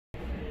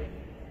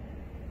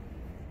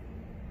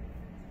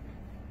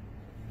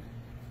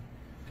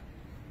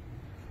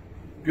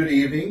Good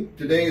evening.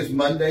 Today is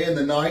Monday in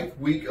the 9th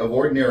week of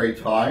Ordinary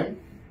Time.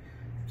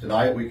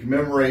 Tonight we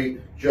commemorate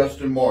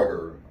Justin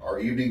Martyr. Our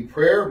evening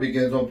prayer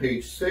begins on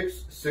page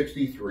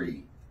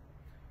 663.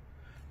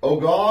 O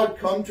God,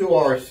 come to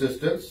our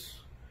assistance.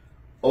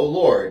 O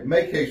Lord,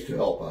 make haste to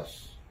help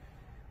us.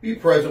 Be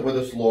present with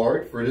us,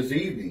 Lord, for it is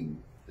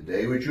evening. The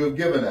day which you have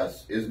given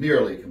us is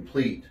nearly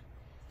complete.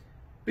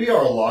 Be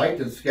our light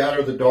and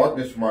scatter the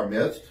darkness from our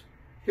midst.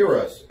 Hear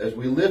us as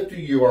we lift to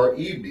you our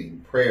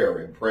evening prayer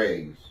and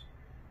praise.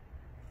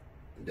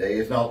 The day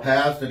is now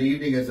past and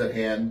evening is at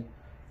hand.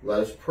 Let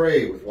us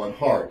pray with one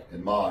heart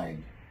and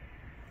mind.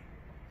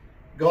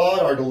 God,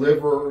 our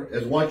deliverer,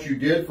 as once you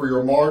did for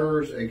your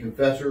martyrs and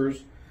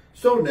confessors,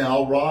 so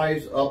now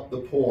rise up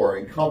the poor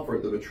and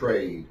comfort the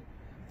betrayed,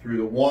 through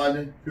the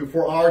one who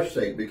for our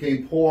sake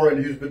became poor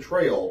and whose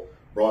betrayal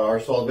brought our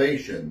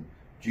salvation,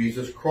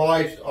 Jesus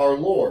Christ our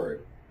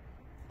Lord.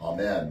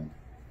 Amen.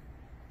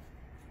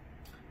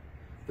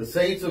 The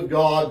saints of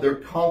God, their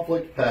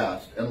conflict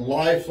past, and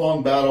life's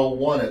long battle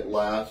won at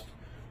last,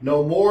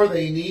 no more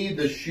they need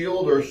the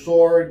shield or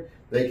sword,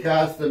 they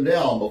cast them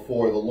down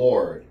before the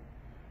Lord.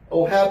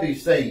 O happy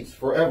saints,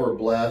 forever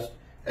blessed,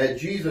 at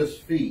Jesus'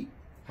 feet,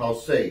 how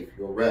safe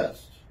your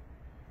rest.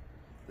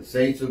 The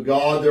saints of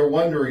God, their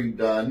wondering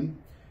done,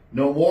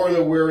 no more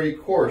the weary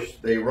course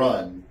they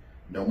run,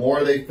 no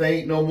more they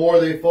faint, no more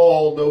they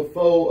fall, no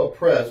foe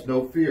oppress,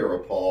 no fear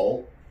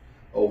appall.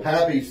 O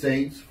happy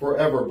saints,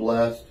 forever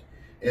blessed,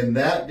 in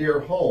that dear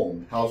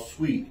home, how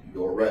sweet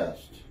your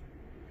rest.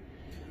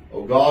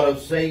 O God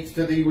of saints,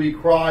 to thee we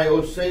cry,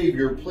 O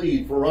Savior,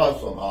 plead for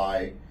us on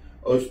high.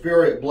 O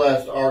Spirit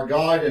blessed, our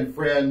guide and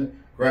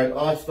friend, grant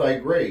us thy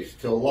grace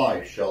till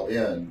life shall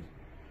end,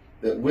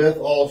 that with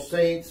all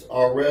saints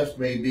our rest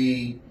may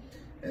be,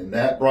 in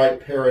that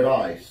bright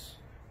paradise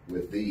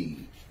with thee.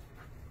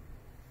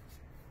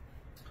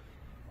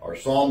 Our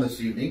psalm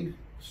this evening,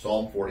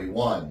 Psalm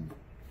 41.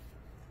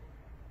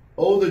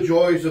 Oh, the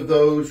joys of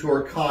those who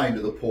are kind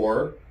to the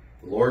poor.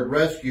 The Lord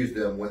rescues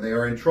them when they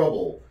are in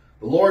trouble.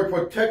 The Lord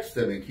protects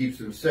them and keeps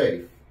them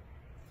safe.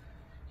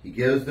 He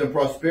gives them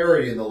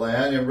prosperity in the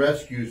land and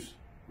rescues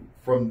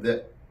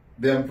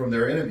them from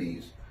their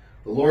enemies.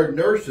 The Lord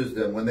nurses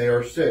them when they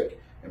are sick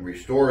and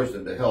restores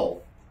them to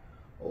health.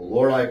 O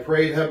Lord, I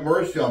pray, have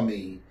mercy on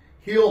me.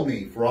 Heal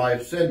me, for I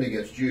have sinned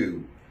against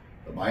you.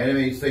 But my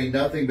enemies say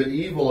nothing but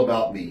evil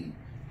about me.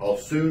 How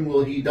soon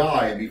will he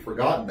die and be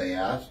forgotten, they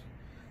ask.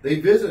 They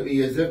visit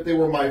me as if they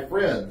were my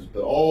friends,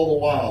 but all the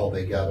while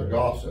they gather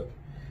gossip.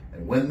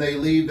 And when they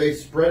leave, they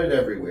spread it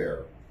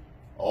everywhere.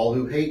 All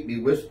who hate me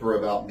whisper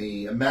about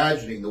me,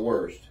 imagining the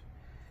worst.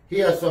 He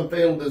has some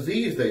fatal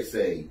disease, they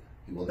say.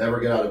 He will never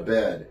get out of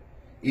bed.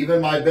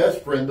 Even my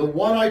best friend, the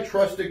one I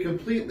trusted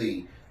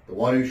completely, the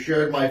one who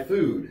shared my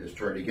food, has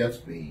turned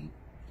against me.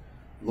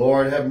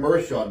 Lord, have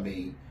mercy on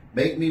me.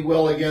 Make me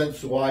well again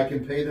so I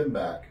can pay them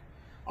back.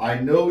 I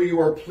know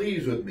you are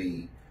pleased with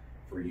me,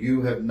 for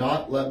you have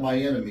not let my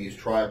enemies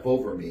triumph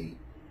over me.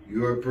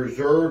 You have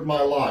preserved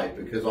my life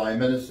because I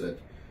am innocent.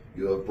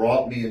 You have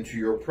brought me into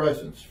your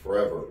presence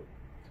forever.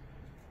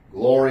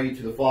 Glory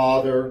to the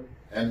Father,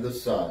 and to the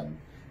Son,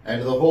 and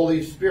to the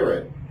Holy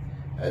Spirit,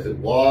 as it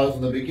was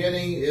in the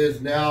beginning,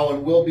 is now,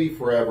 and will be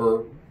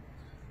forever.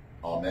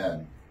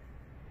 Amen.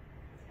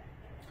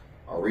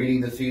 Our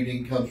reading this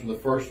evening comes from the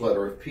first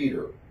letter of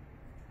Peter.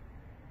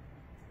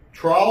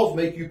 Trials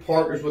make you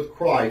partners with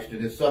Christ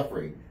in his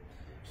suffering,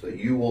 so that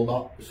you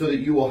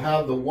will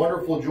have the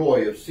wonderful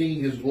joy of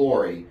seeing his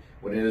glory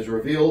when it is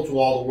revealed to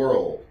all the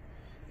world.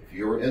 If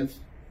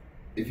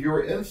you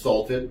are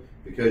insulted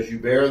because you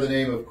bear the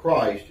name of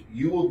Christ,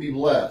 you will be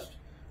blessed,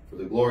 for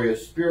the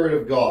glorious Spirit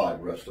of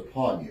God rests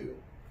upon you.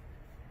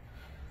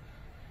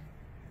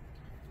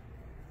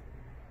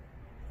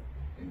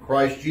 In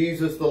Christ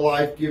Jesus, the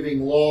life-giving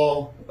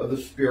law of the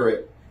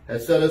Spirit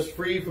has set us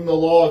free from the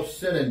law of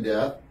sin and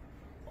death.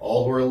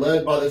 All who are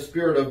led by the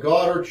Spirit of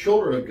God are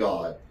children of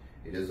God.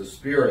 It is the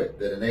Spirit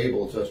that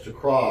enables us to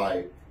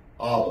cry,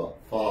 Abba,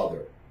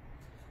 Father.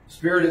 The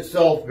Spirit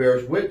itself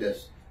bears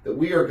witness that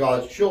we are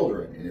God's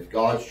children, and if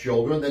God's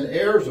children, then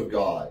heirs of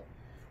God.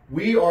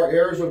 We are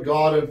heirs of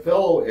God and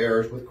fellow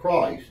heirs with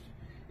Christ.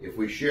 If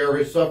we share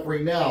his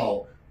suffering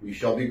now, we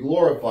shall be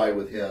glorified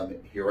with him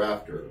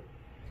hereafter.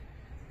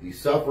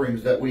 These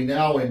sufferings that we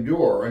now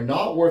endure are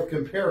not worth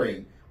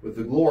comparing with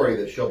the glory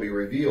that shall be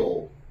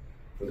revealed.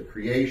 For the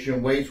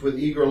creation waits with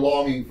eager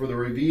longing for the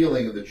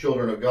revealing of the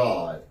children of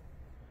God.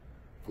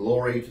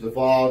 Glory to the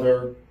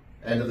Father,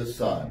 and to the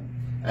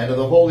Son, and to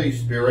the Holy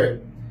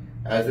Spirit,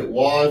 as it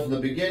was in the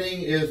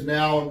beginning, is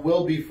now, and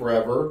will be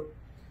forever.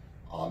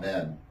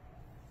 Amen.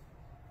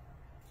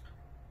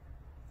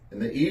 In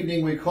the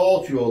evening we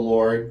call to you, O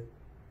Lord,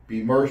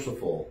 be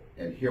merciful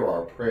and hear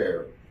our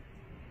prayer.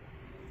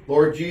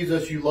 Lord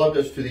Jesus, you loved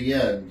us to the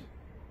end.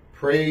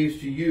 Praise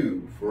to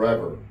you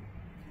forever.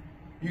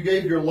 You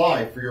gave your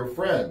life for your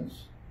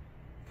friends.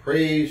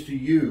 Praise to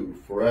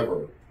you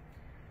forever.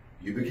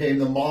 You became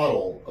the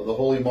model of the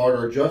holy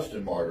martyr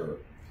Justin Martyr.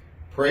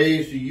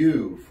 Praise to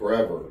you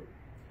forever.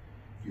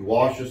 You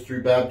wash us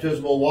through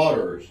baptismal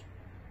waters.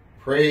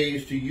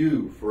 Praise to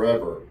you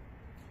forever.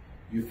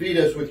 You feed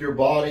us with your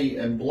body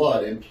and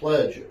blood in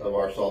pledge of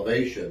our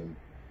salvation.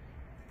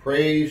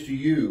 Praise to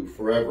you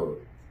forever.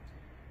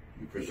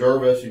 You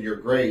preserve us in your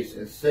grace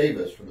and save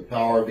us from the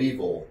power of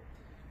evil.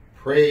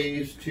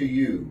 Praise to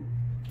you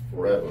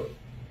forever.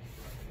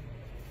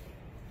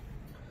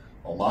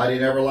 Almighty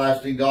and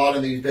everlasting God,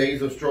 in these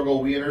days of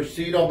struggle, we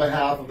intercede on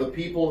behalf of the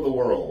people of the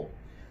world.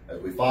 As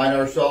we find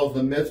ourselves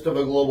in the midst of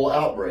a global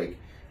outbreak,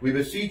 we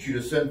beseech you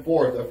to send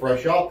forth a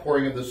fresh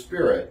outpouring of the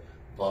Spirit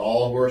upon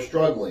all who are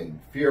struggling,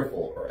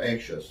 fearful, or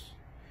anxious.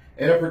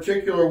 In a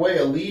particular way,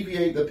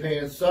 alleviate the pain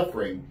and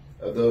suffering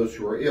of those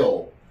who are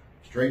ill,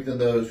 strengthen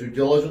those who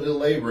diligently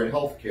labor in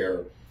health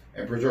care,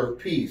 and preserve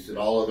peace in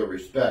all other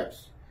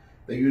respects.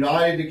 That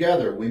united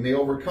together we may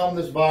overcome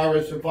this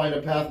virus and find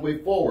a pathway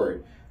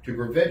forward to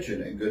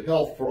prevention and good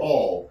health for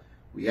all.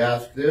 We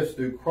ask this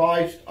through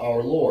Christ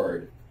our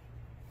Lord.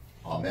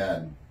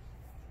 Amen.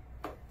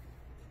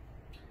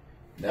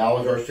 Now,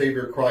 as our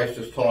Savior Christ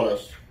has taught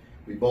us,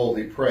 we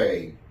boldly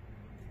pray,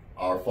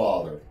 Our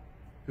Father,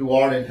 who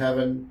art in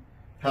heaven,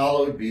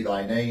 hallowed be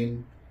thy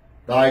name.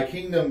 Thy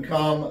kingdom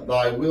come,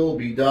 thy will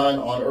be done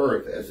on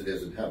earth as it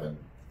is in heaven.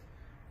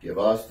 Give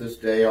us this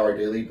day our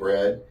daily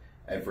bread,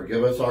 and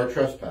forgive us our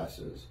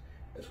trespasses,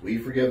 as we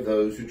forgive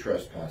those who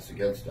trespass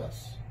against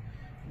us.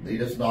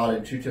 Lead us not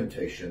into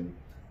temptation,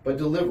 but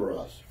deliver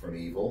us from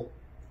evil.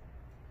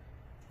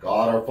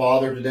 God our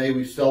Father, today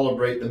we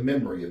celebrate the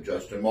memory of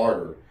Justin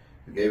Martyr,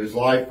 who gave his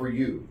life for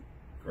you.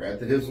 Grant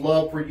that his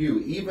love for you,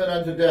 even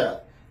unto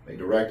death, may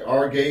direct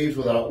our gaze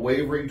without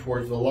wavering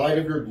towards the light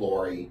of your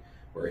glory,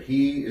 where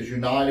he is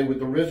united with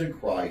the risen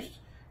Christ,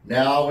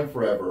 now and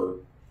forever.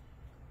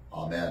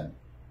 Amen.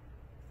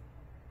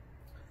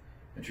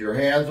 Into your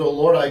hands, O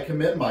Lord, I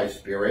commend my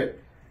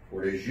spirit,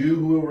 for it is you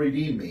who will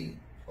redeem me,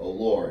 O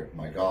Lord,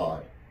 my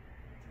God.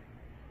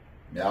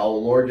 Now, O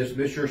Lord,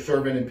 dismiss your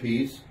servant in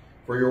peace,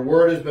 for your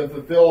word has been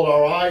fulfilled.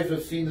 Our eyes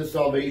have seen the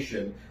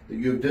salvation that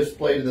you have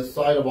displayed in the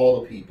sight of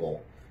all the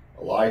people,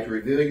 a light to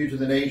reveal you to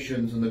the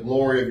nations and the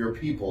glory of your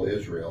people,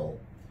 Israel.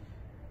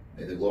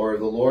 May the glory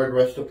of the Lord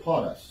rest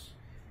upon us,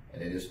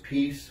 and in his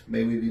peace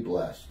may we be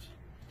blessed.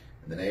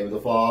 In the name of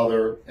the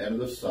Father, and of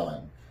the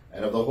Son,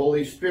 and of the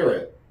Holy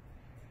Spirit.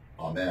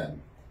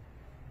 Amen.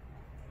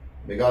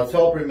 May God's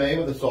help remain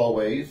with us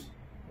always,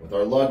 with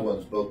our loved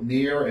ones both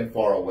near and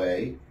far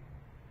away.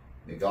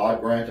 May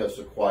God grant us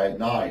a quiet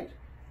night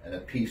and a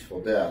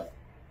peaceful death.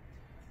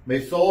 May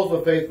souls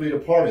of faithfully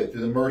departed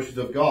through the mercies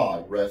of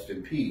God rest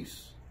in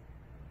peace.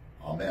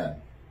 Amen.